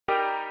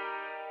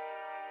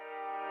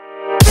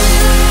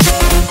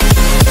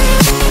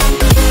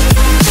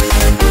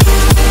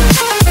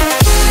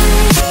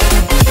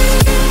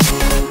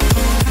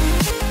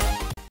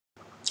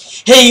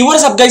Hey, what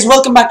is up guys?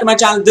 Welcome back to my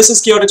channel. This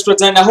is Kaotik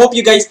Spritzer and I hope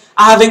you guys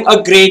are having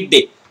a great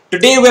day.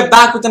 Today we're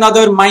back with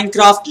another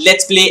Minecraft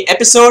Let's Play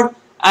episode,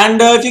 and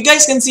if you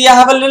guys can see, I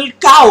have a little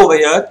cow over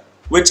here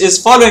which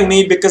is following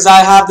me because I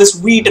have this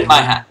wheat in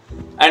my hand.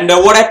 And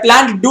what I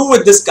plan to do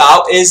with this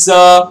cow is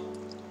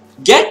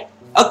get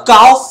a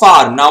cow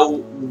farm. Now,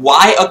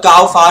 why a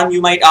cow farm, you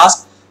might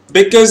ask?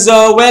 Because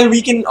well,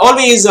 we can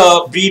always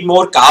breed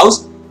more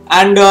cows,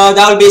 and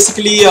that will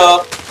basically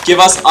give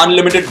us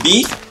unlimited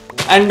beef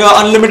and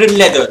unlimited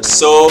leather.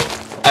 So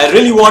I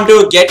really want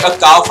to get a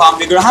cow farm.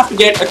 We're gonna have to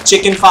get a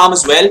chicken farm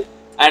as well,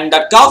 and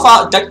that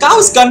cow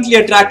is currently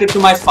attracted to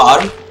my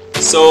farm,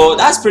 so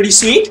that's pretty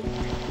sweet.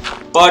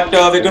 But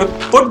we're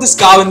gonna put this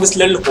cow in this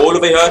little hole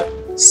over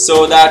here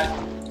so that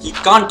he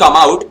can't come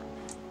out.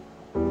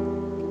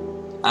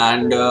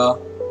 And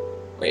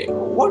wait,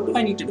 what do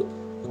I need to do?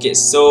 Okay,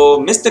 so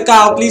Mr.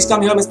 Cow, please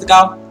come here, Mr.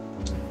 Cow.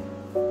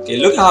 Okay,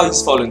 look how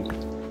he's following me.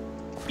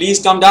 Please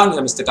come down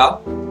here, Mr.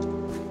 Cow.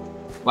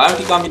 Why don't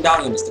you come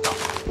down here, Mr. Cow?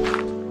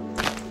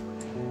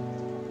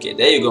 Okay,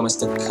 there you go,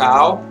 Mr.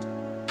 Cow.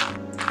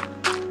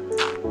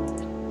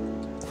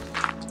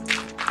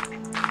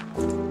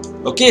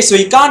 Okay, so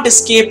he can't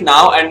escape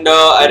now, and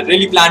I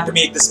really plan to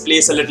make this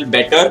place a little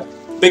better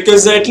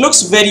because it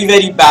looks very,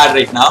 very bad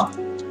right now.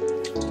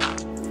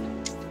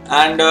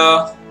 And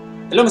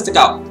hello, Mr.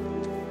 Cow.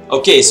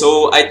 Okay,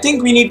 so I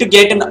think we need to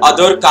get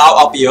another cow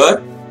up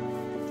here.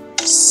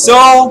 So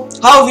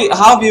how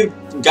have you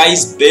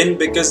guys been?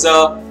 Because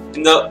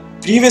in the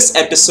previous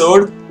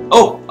episode,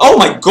 oh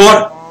my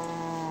god,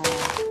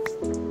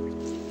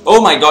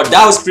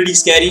 that was pretty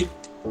scary.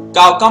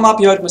 Cow, come up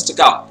here, Mr.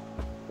 Cow.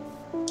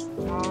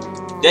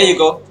 There you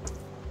go.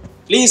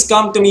 Please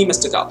come to me,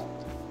 Mr. Cow.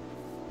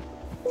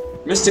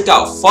 Mr.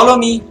 Cow, follow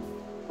me.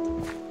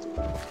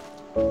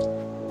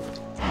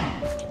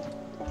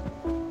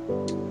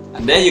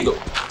 And there you go.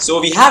 So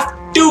we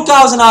have 2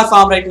 cows in our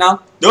farm right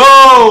now.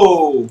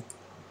 No!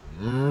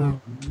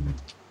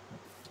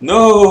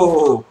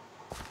 No!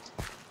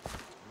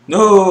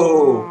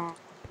 No!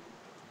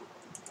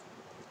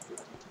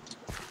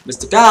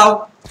 Mr.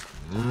 Cow,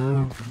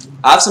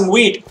 I have some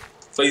wheat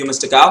for you,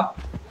 Mr. Cow.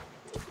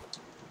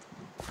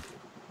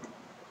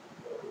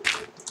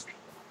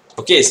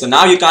 Okay, so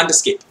now you can't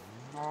escape.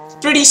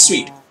 Pretty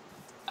sweet.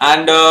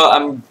 And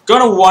I'm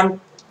gonna want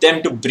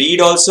them to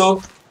breed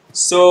also.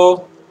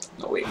 So,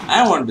 no wait, I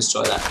don't want to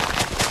destroy that.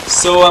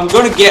 So I'm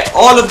gonna get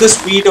all of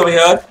this wheat over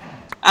here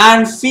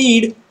and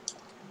feed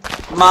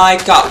my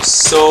cows.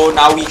 So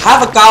now we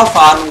have a cow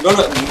farm.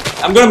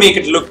 I'm gonna make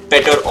it look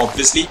better,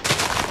 obviously.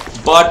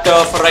 But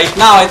for right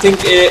now, I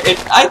think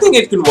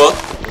it can work,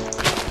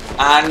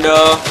 and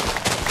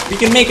we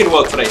can make it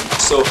work for right now.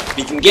 So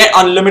we can get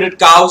unlimited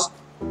cows,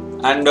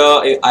 and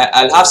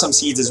I'll have some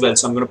seeds as well.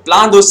 So I'm gonna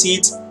plant those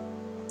seeds.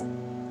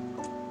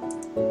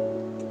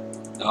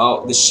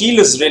 Oh, the shield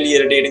is really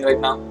irritating right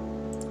now.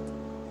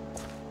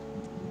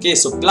 Okay,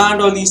 so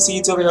plant all these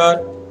seeds over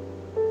here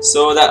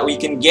so that we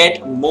can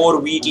get more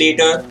wheat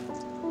later,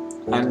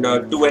 and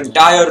 2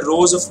 entire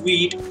rows of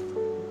wheat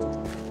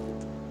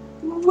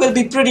will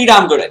be pretty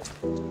damn good at.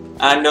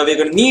 And we're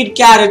gonna need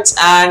carrots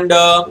and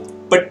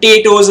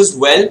potatoes as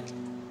well.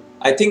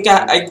 I think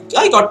I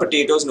got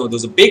potatoes. No,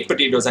 those are baked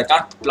potatoes. I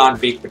can't plant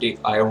baked potatoes.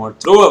 I don't want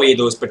to throw away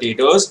those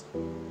potatoes.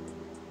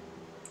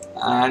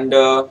 And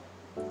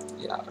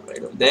yeah,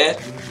 right over there.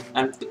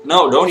 And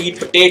no, don't eat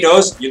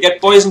potatoes. You get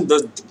poisoned.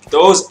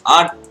 Those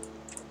aren't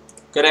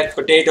correct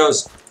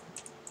potatoes.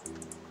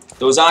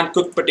 Those aren't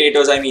cooked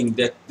potatoes. I mean,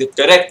 the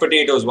correct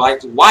potatoes. Why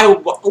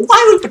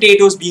will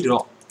potatoes be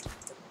wrong?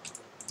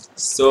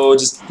 So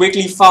just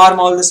quickly farm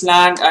all this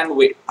land, and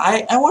wait.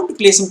 I want to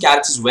place some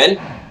carrots as well.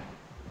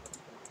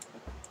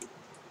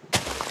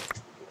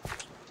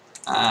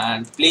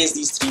 And place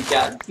these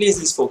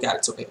 4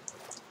 carrots over here.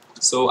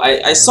 So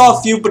I saw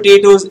a few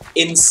potatoes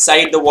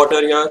inside the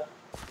water here.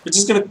 We're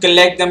just gonna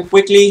collect them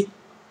quickly.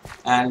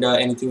 And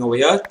anything over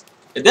here?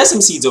 There's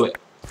some seeds over here.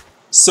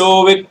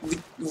 So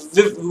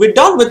we're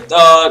done with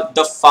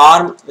the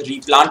farm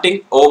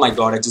replanting. Oh my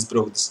god, I just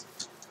broke this.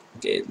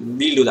 Okay,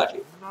 we'll do that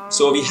later.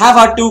 So we have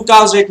our 2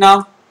 cows right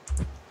now,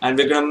 and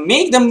we're gonna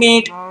make them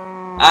mate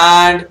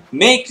and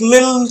make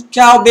little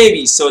cow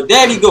babies. So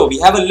there we go. We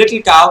have a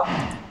little cow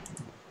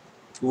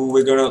who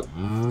we're gonna.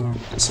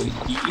 So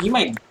he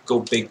might go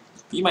big.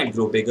 He might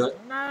grow bigger.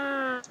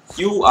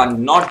 You are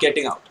not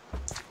getting out.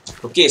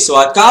 Okay, so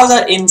our cows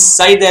are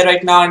inside there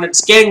right now, and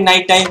it's getting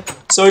night time,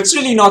 so it's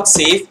really not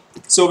safe.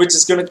 So we're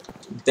just gonna.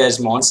 There's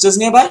monsters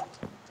nearby.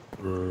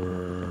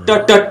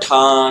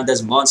 Ta-ta-ta!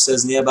 There's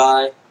monsters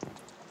nearby.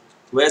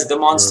 Where's the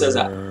monsters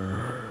at?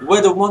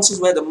 Where the monsters?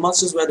 Where the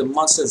monsters? Where the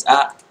monsters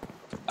at?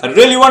 I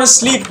really want to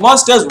sleep,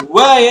 monsters.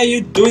 Why are you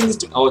doing this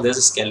to me? Oh, there's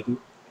a skeleton.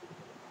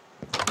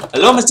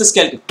 Hello, Mr.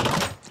 Skeleton.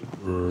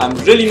 I'm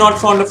really not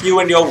fond of you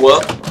and your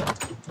work.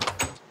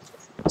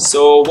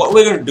 So what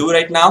we're gonna do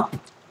right now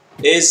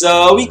is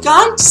we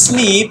can't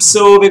sleep,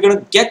 so we're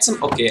gonna get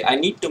some. Okay, I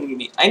need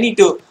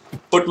to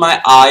put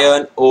my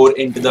iron ore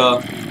into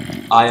the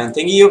iron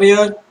thingy over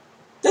here.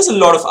 There's a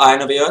lot of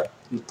iron over here.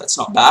 That's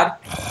not bad.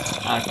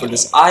 And put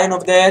this iron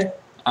over there.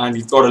 And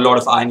we've got a lot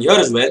of iron here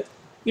as well.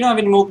 We don't have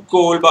any more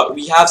coal, but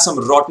we have some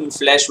rotten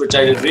flesh, which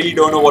I really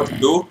don't know what to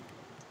do.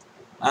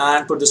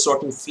 And put this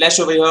rotten flesh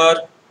over here.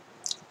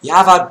 We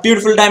have our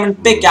beautiful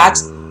diamond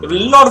pickaxe. We have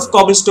a lot of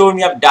cobblestone.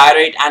 We have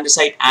diorite,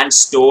 andesite, and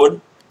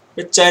stone,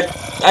 which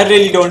I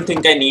really don't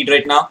think I need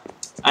right now.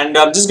 And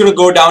I'm just gonna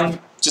go down,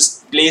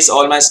 just place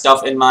all my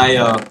stuff in my.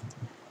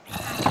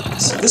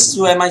 So this is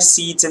where my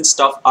seeds and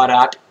stuff are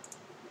at.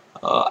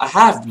 I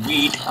have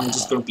wheat. I'm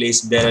just gonna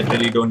place it there. I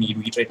really don't need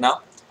wheat right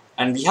now.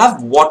 And we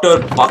have water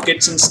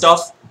buckets and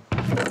stuff.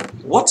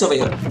 What's over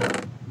here?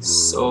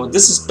 So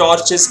this is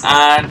torches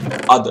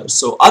and other.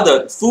 So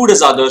other food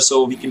is other.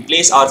 So we can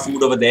place our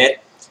food over there.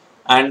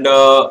 And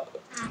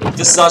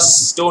this is our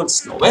stone.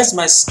 No, where's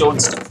my stone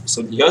stuff?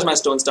 So here's my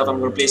stone stuff. I'm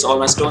going to place all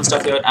my stone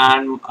stuff here,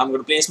 and I'm going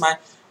to place my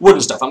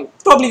wooden stuff. I'm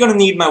probably going to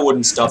need my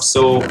wooden stuff,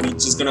 so we're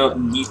just going to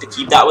need to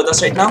keep that with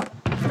us right now.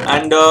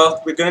 And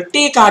we're going to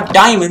take our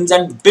diamonds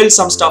and build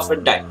some stuff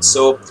with diamonds.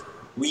 So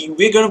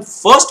we're going to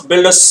first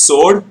build a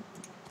sword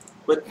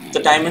with the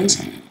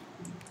diamonds.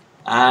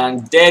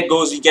 And there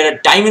goes, we get a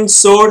diamond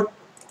sword,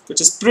 which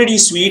is pretty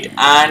sweet.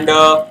 And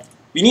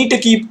we need to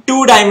keep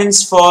 2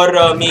 diamonds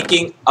for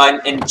making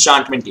an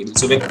enchantment table.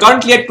 So we're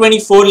currently at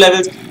 24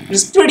 levels, which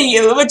is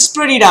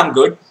pretty damn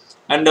good.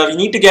 And we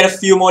need to get a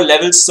few more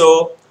levels.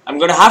 So I'm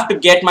gonna have to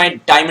get my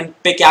diamond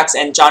pickaxe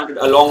enchanted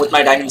along with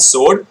my diamond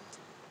sword.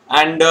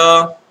 And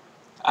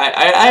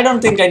I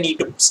don't think I need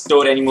to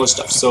store any more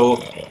stuff.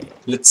 So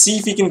let's see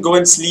if we can go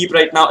and sleep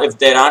right now if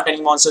there aren't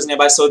any monsters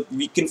nearby. So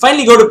we can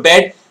finally go to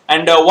bed.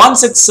 And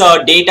once it's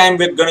daytime,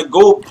 we're gonna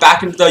go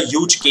back into the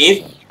huge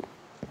cave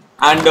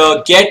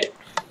and get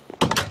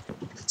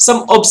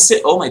some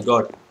obsidian. Oh my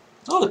god!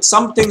 Oh,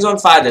 something's on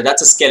fire there.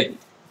 That's a skeleton.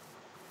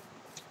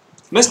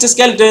 Mr.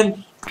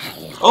 Skeleton!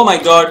 Oh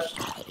my god!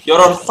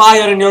 You're on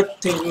fire and you're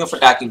thinking of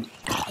attacking me.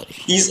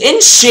 He's in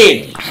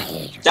shade.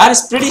 That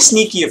is pretty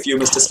sneaky of you,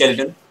 Mr.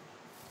 Skeleton.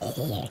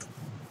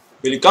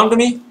 Will you come to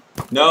me?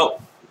 No.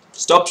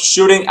 Stop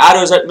shooting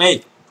arrows at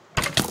me.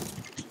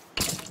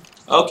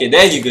 Okay,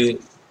 there you go.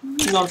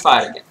 He's on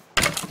fire again.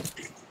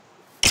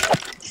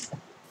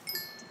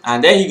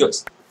 And there he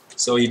goes.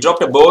 So he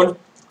dropped a bone.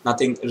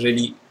 Nothing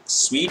really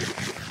sweet.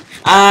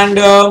 And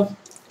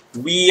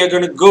we are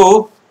going to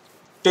go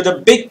to the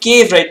big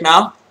cave right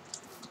now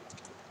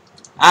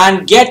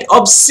and get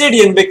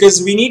obsidian,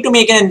 because we need to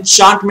make an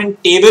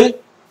enchantment table.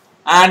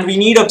 And we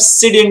need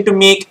obsidian to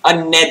make a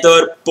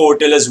nether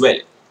portal as well.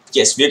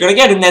 Yes, we're going to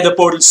get a nether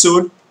portal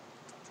soon.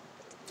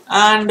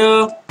 And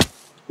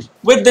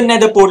with the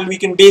nether portal, we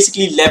can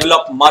basically level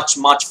up much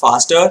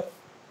faster.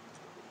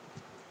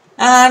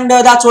 And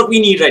that's what we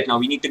need right now.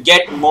 We need to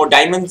get more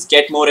diamonds,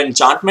 get more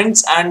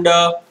enchantments, and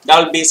that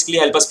will basically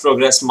help us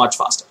progress much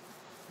faster.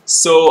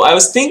 So I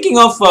was thinking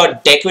of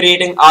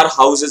decorating our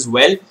house as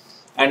well.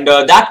 And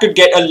that could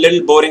get a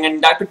little boring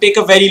and that could take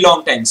a very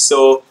long time.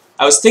 So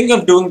I was thinking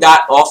of doing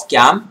that off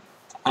cam.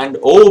 And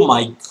oh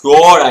my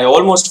god, I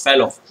almost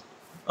fell off.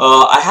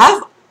 I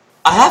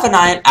have an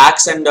iron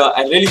axe, and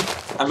I'm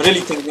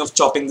really thinking of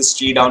chopping this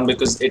tree down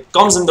because it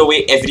comes in the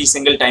way every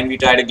single time we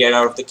try to get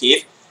out of the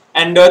cave.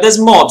 And there's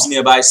mobs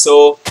nearby,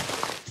 so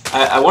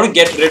I want to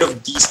get rid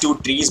of these 2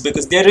 trees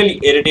because they're really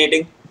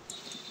irritating.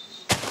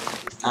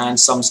 And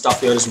some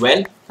stuff here as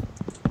well.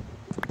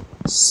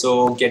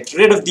 So get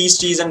rid of these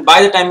trees, and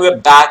by the time we're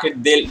back,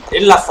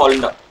 it'll have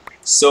fallen down.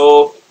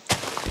 So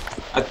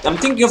I'm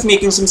thinking of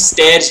making some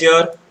stairs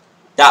here.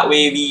 That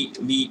way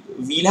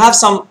we'll have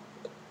some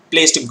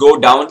place to go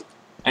down.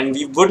 And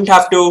we wouldn't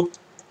have to,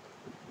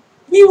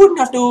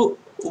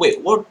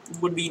 wait, what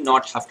would we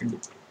not have to do?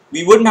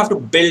 We wouldn't have to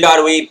build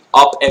our way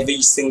up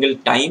every single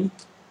time.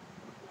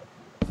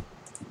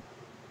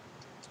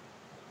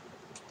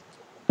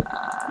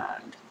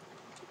 And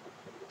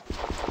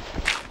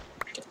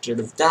get rid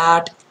of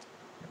that.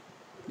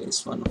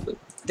 Place one over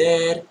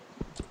there.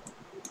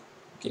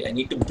 Okay, I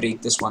need to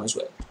break this one as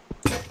well.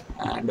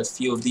 And a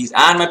few of these.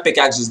 And my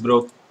pickaxe is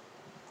broke.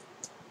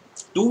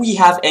 Do we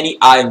have any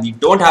iron? We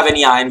don't have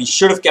any iron. We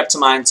should have kept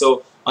some iron.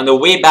 So on the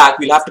way back,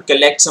 we'll have to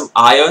collect some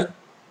iron.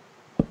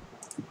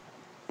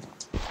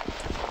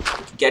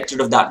 Get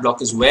rid of that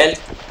block as well.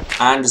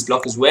 And this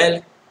block as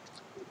well.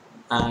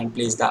 And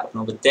place that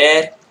one over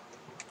there.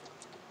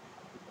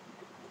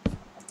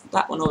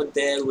 That one over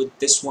there with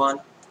this one.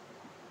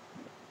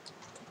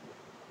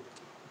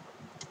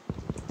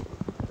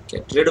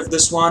 Get rid of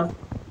this one.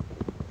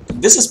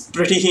 This is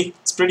pretty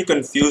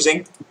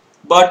confusing.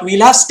 But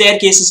we'll have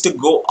staircases to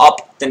go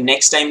up the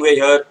next time we're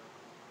here.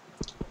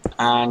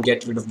 And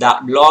get rid of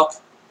that block.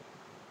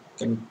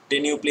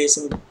 Continue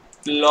placing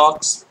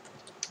blocks.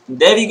 And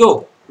there we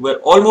go. We're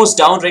almost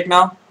down right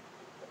now.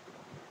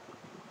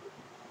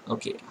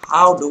 Okay,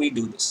 how do we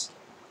do this?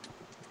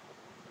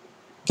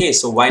 Okay,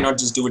 so why not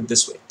just do it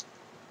this way?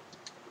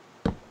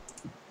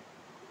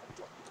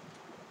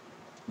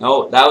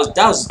 No, that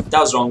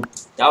was wrong.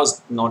 That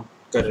was not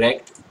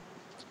correct.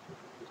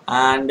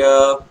 And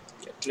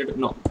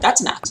no,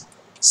 that's an axe.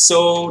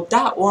 So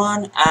that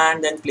one,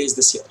 and then place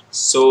this here.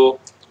 So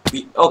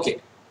okay,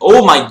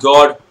 Oh my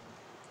god,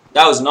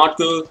 that was not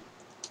cool.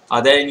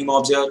 Are there any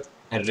mobs here?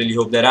 I really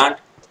hope there aren't.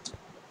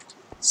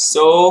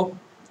 So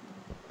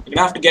we're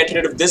gonna have to get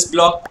rid of this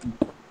block,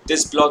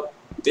 this block,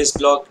 this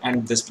block,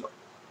 and this block,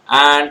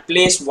 and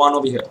place one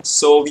over here.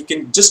 So we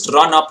can just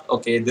run up.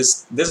 Okay,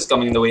 this is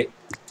coming in the way.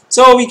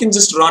 So we can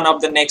just run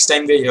up the next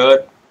time we're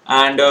here,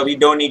 and we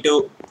don't need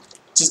to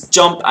just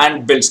jump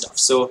and build stuff.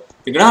 So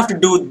we're gonna have to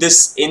do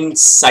this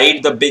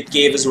inside the big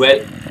cave as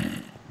well.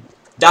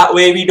 That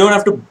way we don't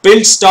have to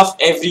build stuff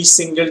every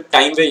single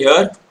time we're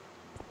here.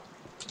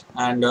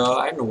 And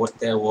I don't know what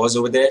there was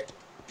over there.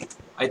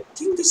 I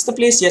think this is the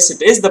place. Yes,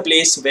 it is the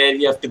place where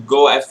we have to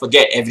go. I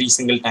forget every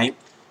single time.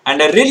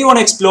 And I really want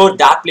to explore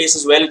that place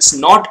as well. It's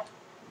not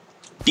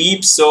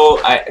deep,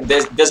 so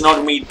there's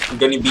not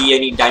going to be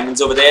any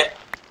diamonds over there.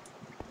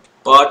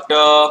 But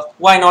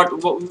why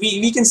not?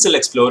 We can still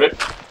explore it.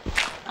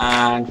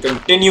 And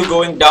continue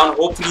going down.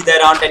 Hopefully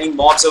there aren't any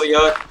mobs over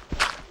here.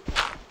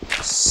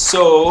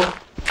 So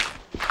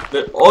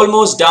we're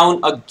almost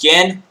down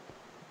again.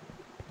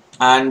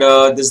 And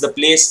this is the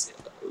place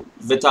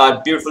with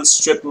our beautiful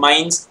strip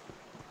mines.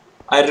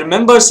 I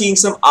remember seeing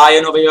some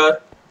iron over here,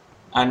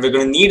 and we're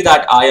going to need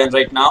that iron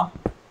right now.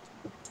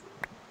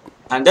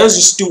 And there's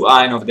just 2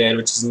 iron over there,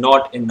 which is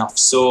not enough.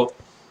 So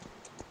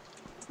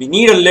we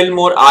need a little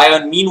more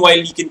iron. Meanwhile,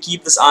 we can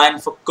keep this iron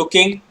for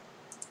cooking.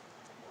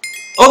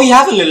 Oh, we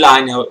have a little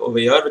iron over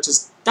here,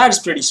 that is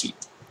pretty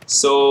sweet.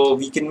 So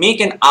we can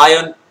make an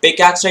iron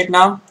pickaxe right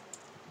now,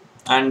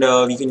 and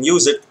we can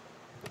use it.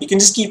 We can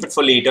just keep it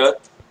for later.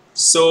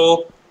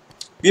 So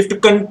we have to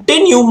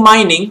continue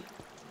mining,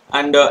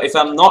 and if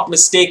I'm not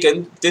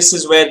mistaken, this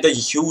is where the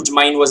huge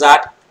mine was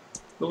at,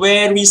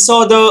 where we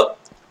saw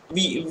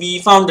we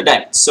found the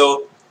diamonds.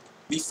 So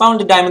we found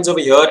the diamonds over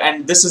here,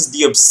 and this is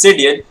the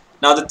obsidian.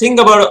 Now the thing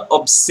about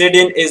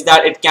obsidian is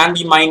that it can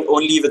be mined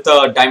only with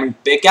a diamond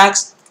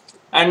pickaxe,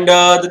 and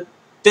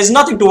there's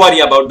nothing to worry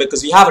about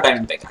because we have a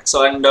diamond pickaxe.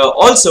 So, and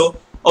also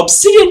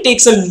obsidian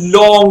takes a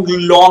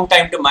long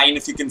time to mine.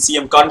 If you can see,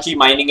 I'm currently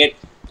mining it,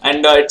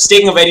 and it's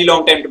taking a very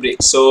long time to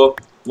break. So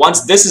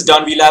once this is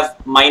done, we'll have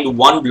mined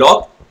 1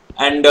 block,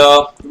 and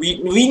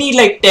we need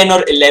like 10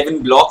 or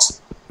 11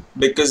 blocks,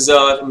 because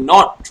if I'm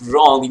not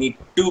wrong, we need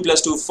 2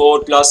 plus 2,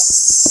 4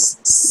 plus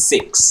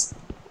 6,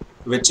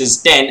 which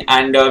is 10,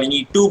 and we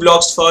need 2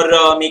 blocks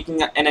for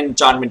making an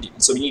enchantment table.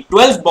 So we need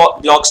 12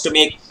 blocks to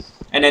make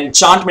an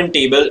enchantment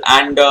table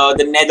and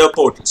the nether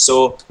portal.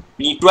 So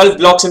we need 12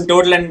 blocks in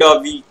total, and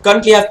we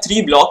currently have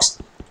 3 blocks,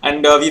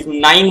 and we have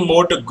 9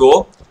 more to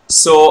go.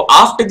 So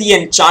after the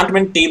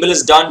enchantment table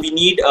is done, we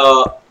need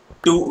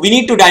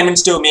 2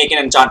 diamonds to make an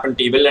enchantment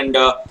table, and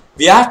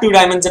we have 2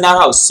 diamonds in our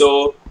house.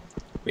 So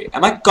wait,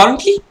 am I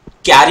currently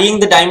carrying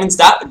the diamonds?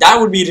 That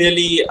would be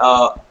really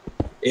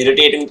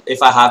irritating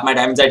if I have my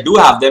diamonds. I do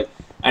have them,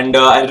 and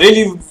I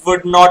really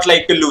would not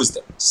like to lose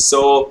them.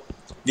 So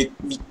we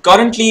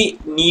currently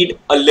need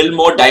a little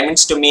more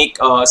diamonds to make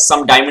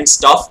some diamond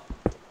stuff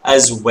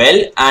as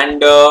well,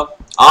 and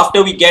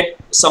after we get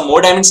some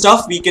more diamond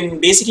stuff, we can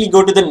basically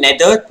go to the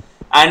nether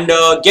and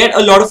get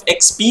a lot of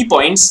XP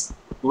points,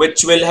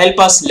 which will help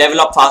us level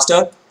up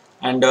faster.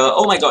 And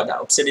oh my god, that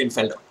obsidian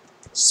fell down.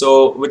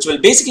 So which will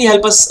basically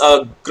help us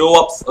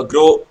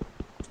grow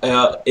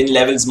in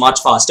levels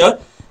much faster,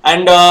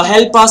 and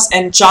help us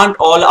enchant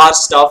all our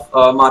stuff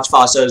much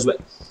faster as well.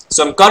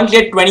 So I'm currently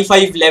at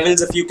 25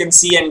 levels, if you can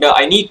see, and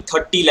I need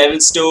 30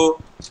 levels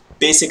to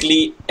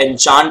basically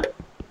enchant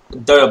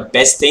the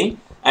best thing.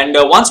 And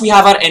once we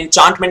have our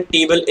enchantment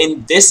table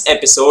in this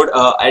episode,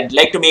 I'd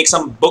like to make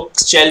some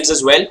bookshelves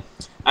as well.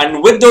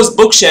 And with those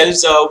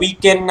bookshelves, we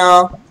can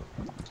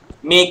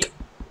make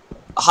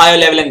higher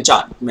level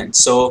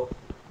enchantments. So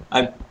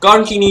I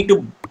currently need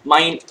to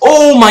mine.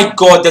 Oh my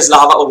god, there's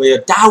lava over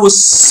here. That was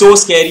so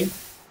scary.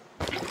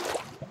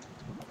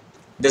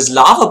 There's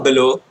lava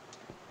below,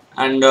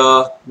 and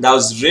that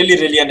was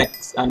really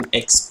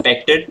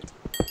unexpected.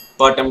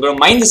 But I'm going to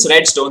mine this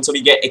redstone so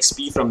we get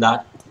XP from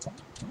that.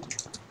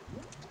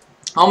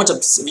 How much?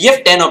 We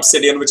have 10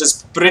 obsidian, which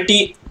is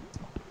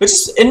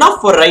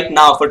enough for right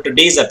now for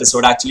today's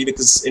episode, actually,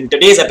 because in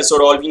today's episode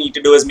all we need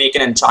to do is make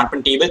an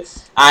enchantment table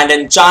and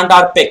enchant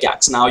our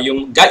pickaxe. Now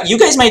you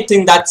guys might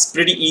think that's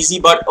pretty easy,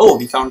 but oh,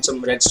 we found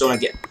some redstone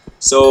again.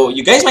 So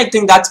you guys might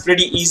think that's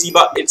pretty easy,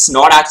 but it's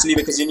not actually,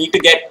 because you need to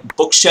get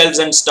bookshelves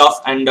and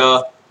stuff. And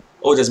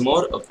oh, there's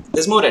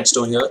more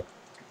redstone here.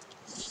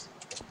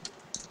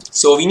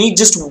 So we need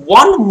just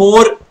 1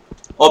 more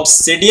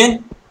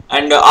obsidian,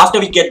 and after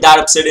we get that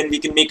obsidian, we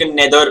can make a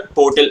nether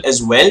portal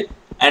as well,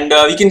 and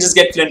we can just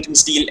get flint and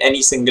steel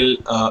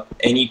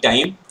any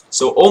time.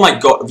 So oh my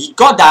god, we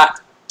got that.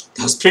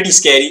 That was pretty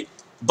scary.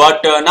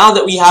 But now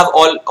that we have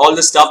all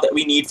the stuff that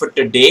we need for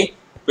today,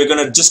 we're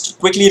gonna just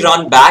quickly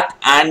run back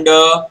and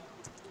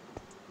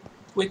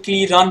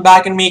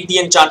make the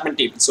enchantment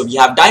table. So we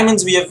have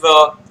diamonds. We have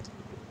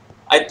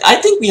I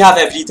think we have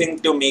everything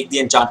to make the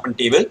enchantment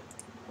table.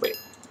 Wait,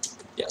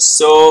 yes.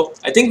 So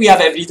I think we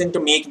have everything to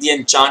make the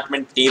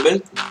enchantment table,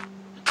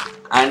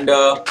 and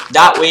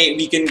that way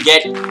we can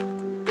get.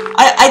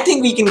 I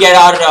think we can get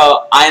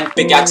our iron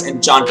pickaxe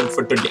enchanted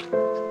for today.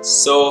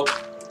 So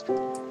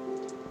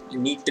I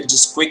need to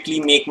just quickly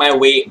make my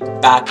way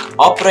back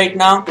up right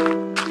now.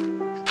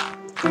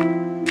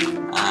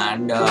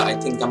 And I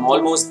think I'm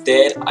almost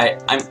there.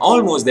 I'm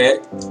almost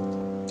there.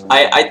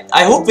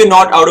 I hope we're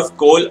not out of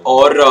coal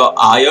or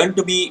iron,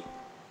 to be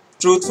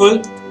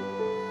truthful.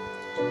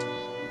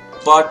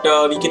 But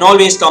we can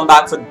always come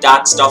back for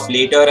that stuff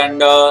later.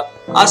 And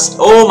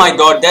oh my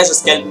god, there's a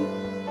skeleton.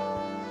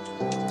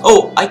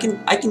 Oh, I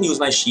can use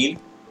my shield.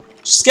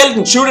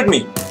 Skeleton, shoot at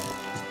me.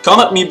 Come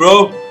at me,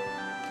 bro.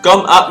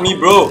 Come at me,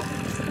 bro.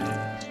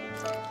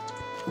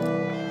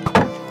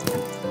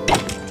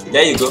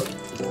 There you go.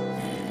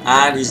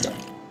 And he's done.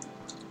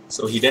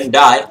 So he didn't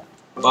die.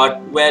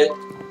 But well,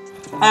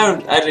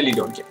 I really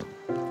don't care.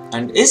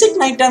 And is it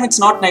nighttime? It's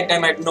not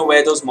nighttime. I don't know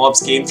where those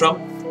mobs came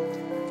from.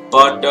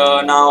 But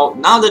now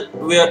that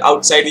we're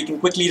outside, we can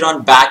quickly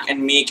run back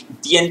and make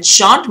the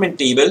enchantment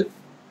table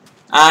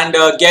and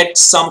get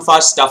some of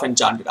our stuff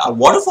enchanted. Our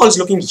waterfall is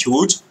looking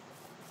huge.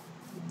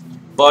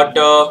 But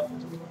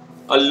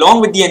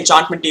along with the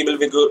enchantment table,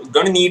 we're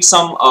going to need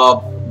some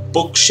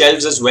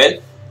bookshelves as well.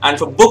 And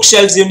for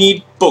bookshelves, you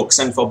need books.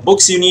 And for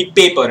books, you need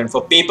paper. And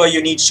for paper,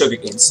 you need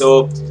sugarcane.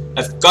 So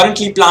I've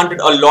currently planted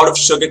a lot of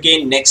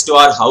sugarcane next to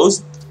our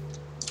house.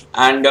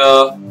 And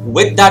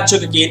with that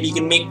sugarcane, we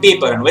can make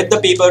paper. And with the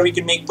paper, we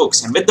can make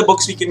books. And with the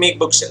books, we can make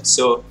bookshelves.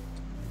 So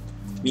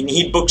we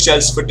need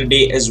bookshelves for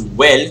today as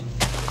well.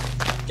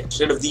 Get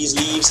rid of these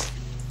leaves.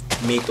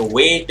 Make a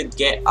way to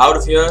get out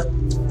of here.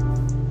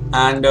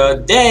 And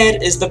there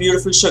is the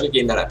beautiful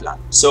sugarcane that I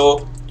planted.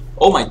 So,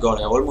 oh my god,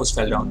 I almost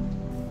fell down.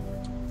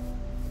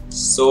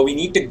 So we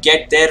need to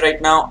get there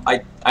right now.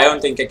 I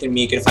don't think I can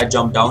make it if I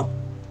jump down.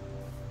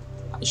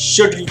 I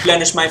should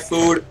replenish my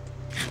food.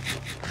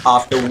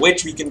 After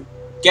which we can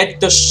get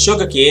the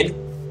sugarcane.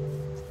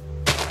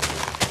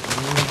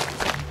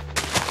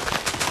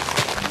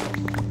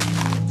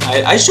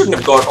 I shouldn't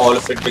have got all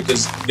of it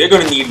because we're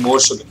going to need more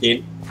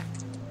sugarcane.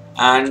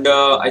 And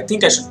I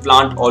think I should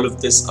plant all of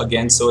this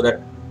again so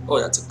that... Oh,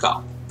 that's a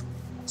cow.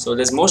 So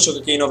there's more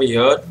sugarcane over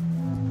here.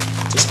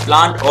 Just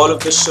plant all of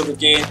this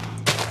sugarcane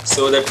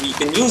so that we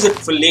can use it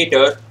for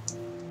later.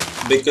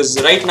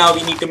 Because right now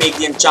we need to make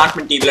the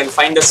enchantment table and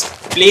find a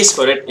place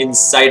for it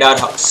inside our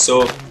house.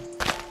 So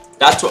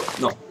that's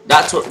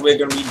what we're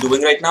going to be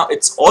doing right now.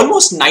 It's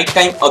almost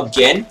nighttime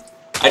again.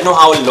 I don't know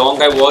how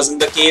long I was in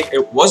the cave.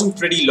 It wasn't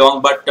pretty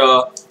long, but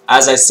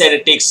as I said,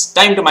 it takes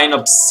time to mine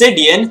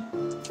obsidian.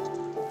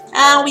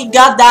 And we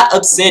got that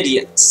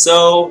obsidian.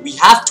 So we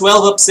have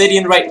 12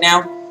 obsidian right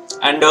now.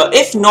 And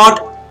if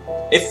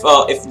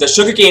the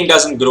sugarcane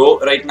doesn't grow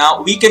right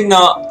now, we can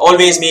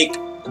always make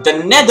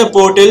the nether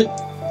portal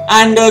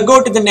and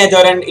go to the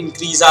nether and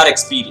increase our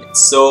experience.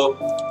 So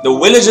the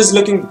village is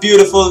looking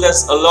beautiful.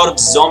 There's a lot of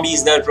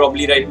zombies there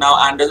probably right now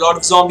and a lot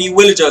of zombie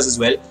villagers as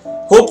well.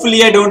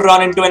 Hopefully I don't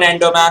run into an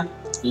enderman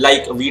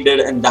like we did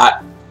in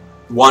that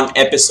one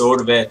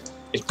episode where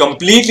it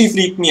completely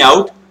freaked me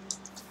out.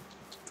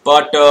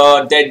 But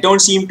there don't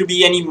seem to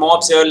be any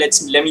mobs here.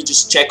 Let me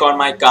just check on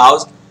my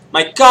cows.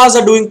 My cows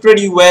are doing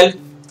pretty well.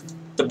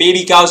 The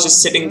baby cow's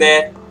just sitting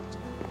there.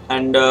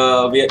 And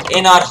we are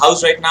in our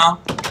house right now.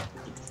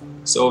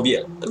 So we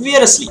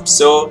are asleep.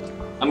 So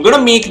I'm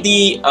gonna make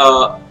the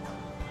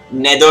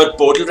nether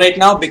portal right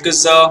now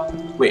because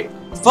wait.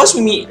 First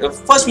we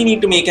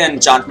need to make an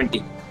enchantment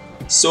table.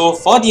 So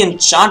for the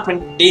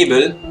enchantment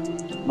table,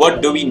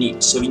 what do we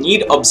need? So we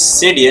need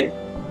obsidian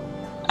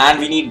and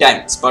we need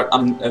diamonds. But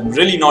I'm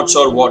really not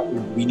sure what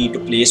we need to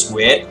place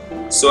where.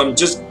 So I'm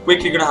just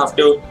quickly gonna have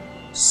to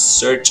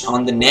search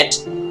on the net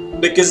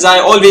because I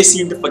always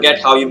seem to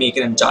forget how you make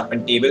an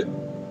enchantment table.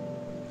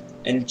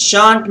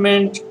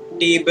 Enchantment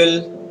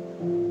table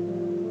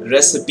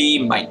recipe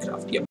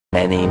Minecraft. Yep.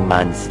 Many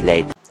months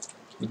later.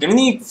 We're gonna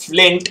need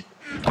flint.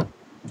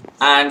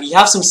 And we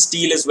have some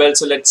steel as well,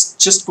 so let's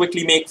just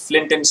quickly make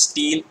flint and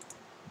steel.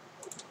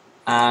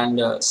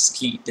 And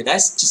steel. Did I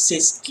just say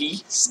steel?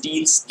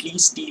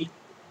 Steel?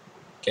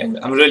 Okay,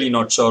 I'm really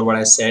not sure what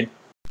I said.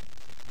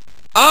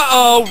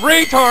 Uh-oh,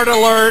 retard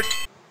alert!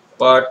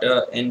 But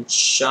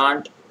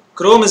enchant...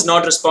 Chrome is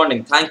not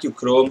responding. Thank you,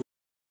 Chrome.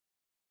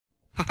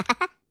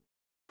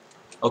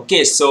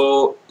 Okay,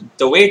 so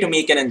the way to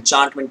make an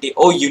enchantment table...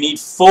 Oh, you need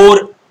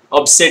 4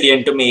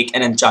 obsidian to make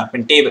an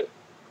enchantment table.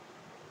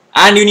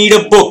 And you need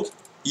a book.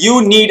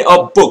 You need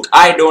a book.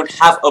 I don't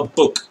have a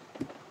book.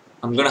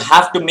 I'm gonna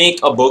have to make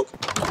a book.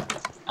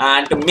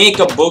 And to make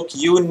a book,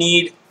 you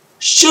need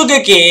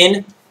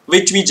sugarcane,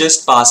 which we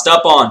just passed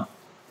up on.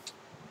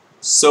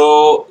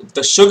 So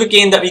the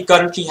sugarcane that we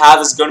currently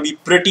have is gonna be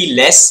pretty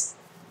less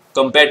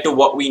compared to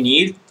what we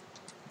need.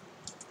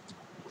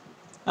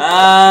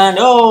 And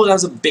oh, that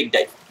was a big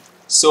dive.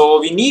 So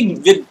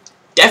we're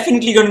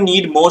definitely gonna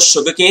need more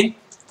sugarcane.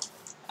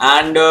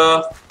 And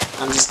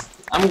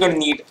I'm gonna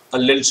need a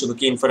little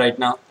sugarcane for right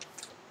now.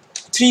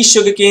 3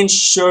 sugarcane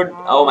should...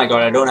 Oh my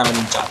god, I don't have any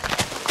enchant.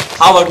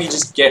 How about we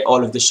just get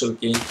all of the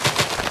sugarcane?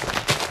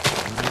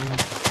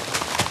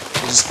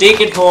 Just take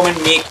it home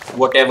and make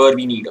whatever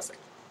we need of it.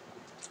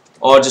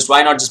 or just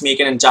why not just make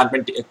an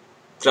enchantment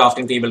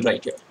crafting table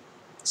right here.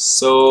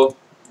 So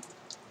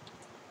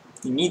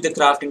we need the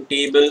crafting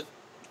table,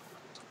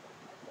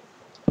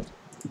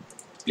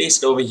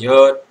 place it over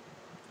here,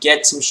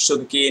 get some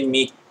sugarcane,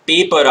 make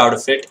paper out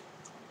of it.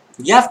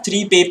 We have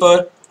 3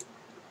 paper.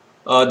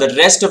 The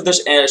rest of the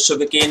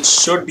sugarcane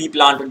should be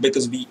planted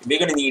because we're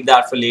going to need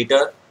that for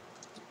later.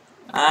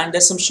 And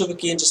there's some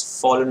sugarcane just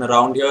fallen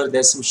around here.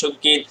 There's some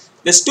sugarcane.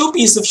 There's 2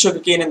 pieces of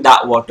sugarcane in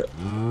that water.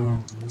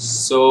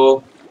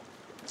 So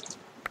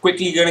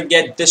quickly gonna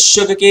get this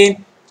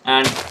sugarcane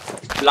and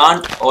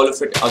plant all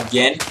of it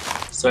again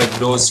so it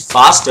grows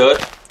faster.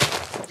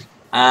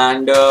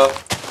 And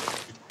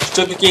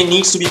sugarcane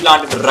needs to be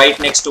planted right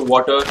next to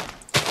water.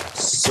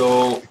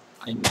 So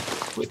I need to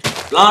quickly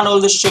plant all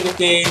the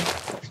sugarcane.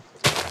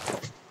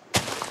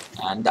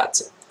 And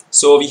that's it.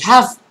 So we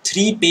have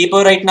 3 paper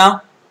right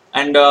now.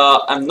 And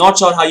I'm not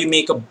sure how you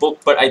make a book,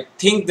 but I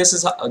think this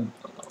is how,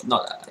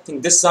 I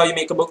think this is how you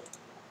make a book.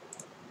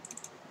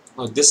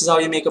 Oh, this is how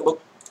you make a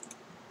book.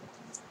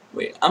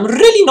 Wait, I'm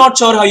really not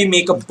sure how you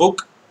make a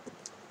book.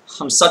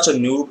 I'm such a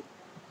noob.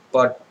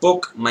 But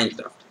book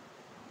Minecraft.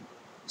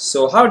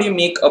 So how do you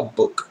make a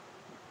book?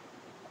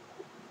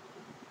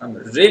 I'm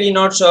really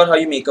not sure how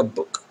you make a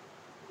book.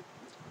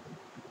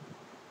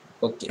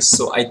 Okay,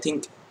 so I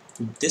think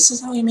this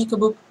is how you make a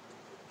book.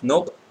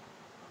 Nope.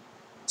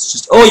 It's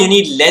just, oh, you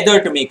need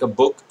leather to make a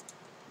book.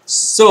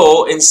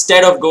 So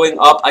instead of going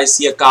up, I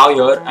see a cow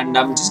here, and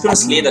I'm just gonna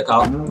slay the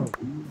cow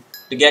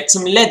to get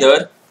some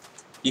leather.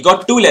 You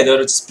got 2 leather,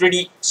 it's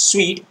pretty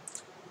sweet.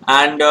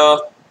 And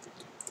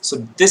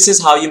so this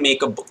is how you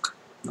make a book.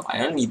 No, I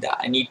don't need that.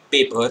 I need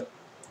paper.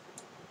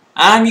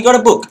 And we got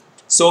a book.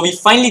 So we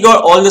finally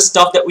got all the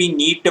stuff that we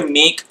need to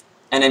make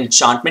an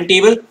enchantment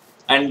table.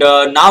 And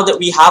now that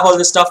we have all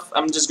this stuff,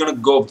 I'm just gonna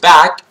go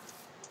back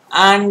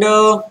and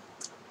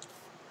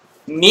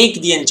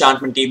make the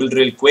enchantment table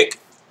real quick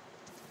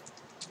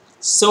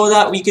so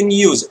that we can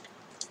use it.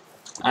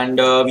 And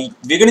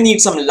we're gonna need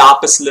some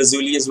lapis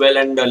lazuli as well,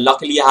 and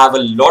luckily I have a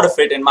lot of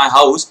it in my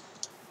house.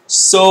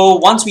 So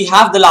once we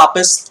have the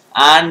lapis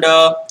and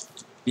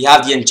we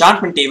have the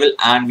enchantment table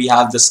and we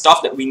have the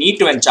stuff that we need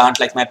to enchant,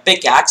 like my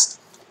pickaxe,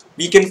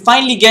 we can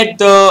finally get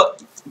the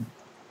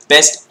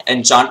best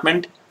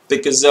enchantment,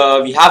 because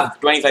we have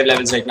 25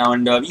 levels right now,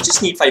 and we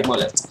just need 5 more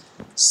levels.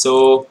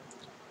 So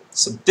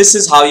this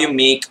is how you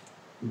make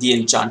the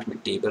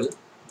enchantment table,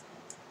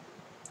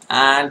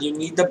 and you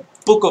need the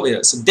book over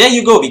here. So there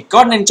you go, we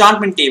got an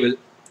enchantment table.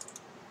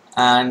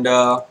 And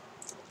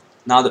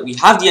now that we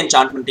have the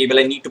enchantment table,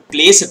 I need to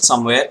place it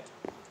somewhere,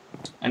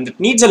 and it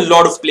needs a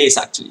lot of place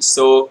actually.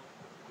 So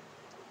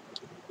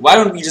why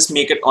don't we just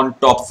make it on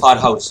top of our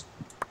house,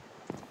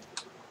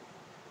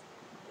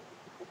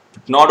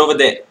 but not over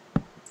there.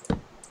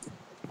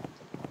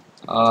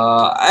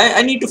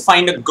 I need to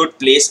find a good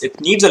place.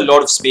 It needs a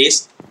lot of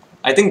space.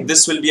 I think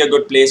this will be a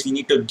good place. We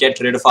need to get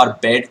rid of our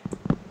bed.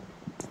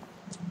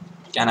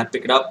 Can I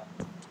pick it up?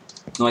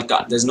 No, I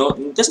can't. There's not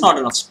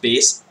enough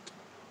space.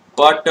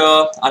 But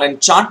our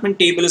enchantment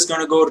table is going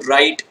to go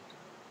right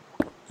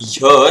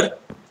here,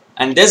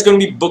 and there's going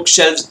to be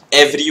bookshelves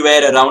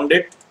everywhere around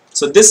it.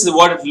 So this is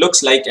what it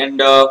looks like.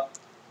 And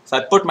if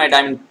I put my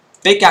diamond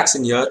pickaxe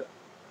in here,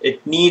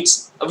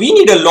 we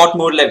need a lot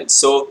more levels.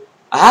 So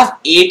I have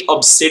 8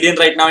 obsidian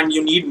right now, and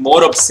you need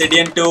more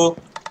obsidian to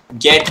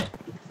get.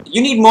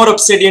 You need more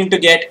obsidian to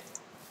get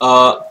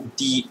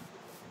the.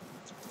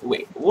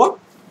 Wait, what?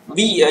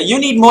 You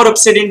need more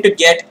obsidian to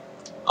get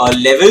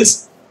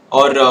levels,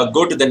 or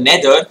go to the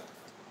nether.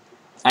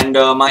 And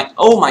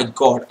oh my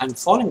god, I'm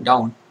falling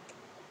down.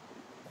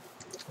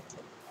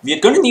 We're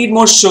going to need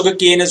more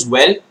sugarcane as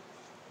well.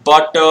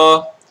 But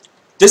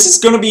this is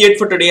going to be it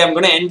for today. I'm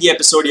going to end the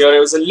episode here. It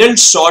was a little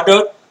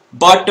shorter,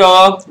 but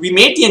we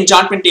made the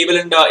enchantment table,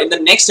 and in the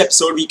next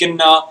episode we can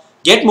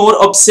get more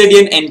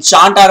obsidian,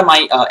 enchant our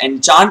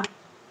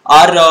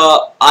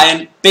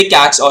iron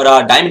pickaxe or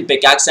our diamond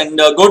pickaxe, and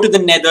go to the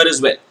nether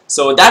as well.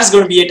 So that's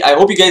going to be it. I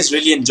hope you guys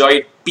really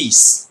enjoyed.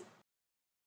 Peace.